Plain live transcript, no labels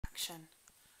introduction.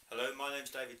 Hello, my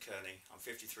name's David Kearney. I'm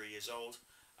 53 years old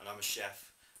and I'm a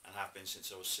chef and have been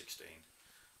since I was 16.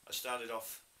 I started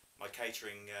off my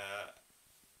catering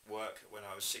work when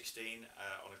I was 16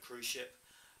 on a cruise ship.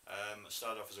 I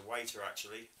started off as a waiter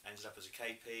actually, ended up as a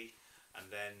KP and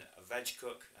then a veg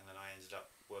cook, and then I ended up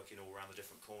working all around the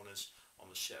different corners on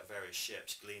the various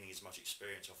ships, gleaning as much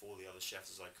experience off all the other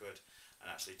chefs as I could and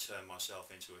actually turned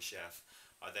myself into a chef.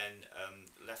 I then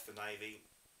left the Navy,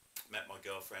 met my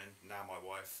girlfriend, now my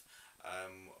wife.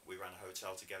 We ran a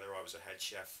hotel together. I was a head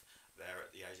chef there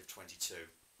at the age of 22.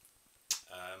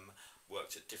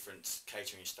 Worked at different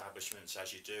catering establishments,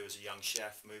 as you do as a young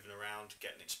chef, moving around,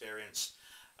 getting experience,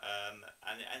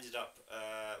 and it ended up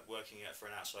working for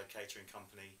an outside catering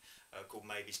company called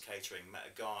Maybe's Catering. Met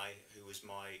a guy who was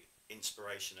my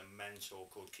inspiration and mentor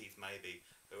called Keith Maybe,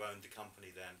 who owned the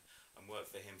company then, and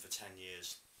worked for him for 10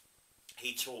 years.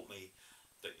 He taught me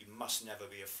that you must never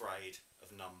be afraid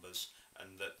of numbers,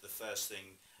 and that the first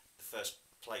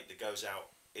plate that goes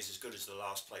out is as good as the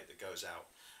last plate that goes out.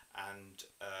 And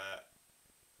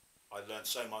I learned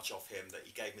so much off him that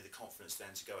he gave me the confidence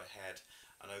then to go ahead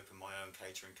and open my own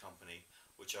catering company,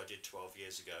 which I did 12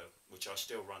 years ago, which I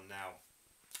still run now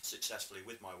successfully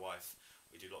with my wife.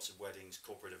 We do lots of weddings,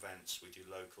 corporate events, we do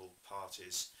local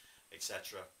parties,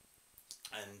 etc.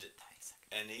 And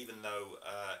even though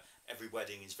every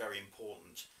wedding is very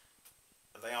important,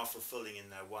 they are fulfilling in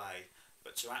their way,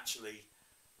 but to actually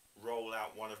roll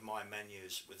out one of my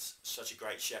menus with such a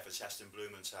great chef as Heston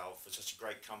Blumenthal for such a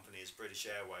great company as British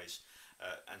Airways,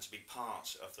 and to be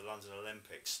part of the London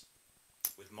Olympics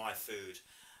with my food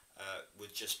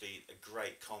would just be a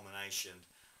great culmination,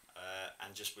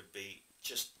 and would be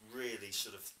really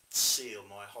sort of seal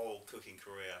my whole cooking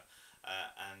career,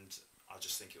 and I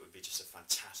just think it would be just a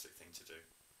fantastic thing to do.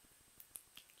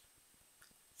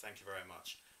 Thank you very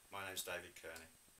much. My name's David Kearney.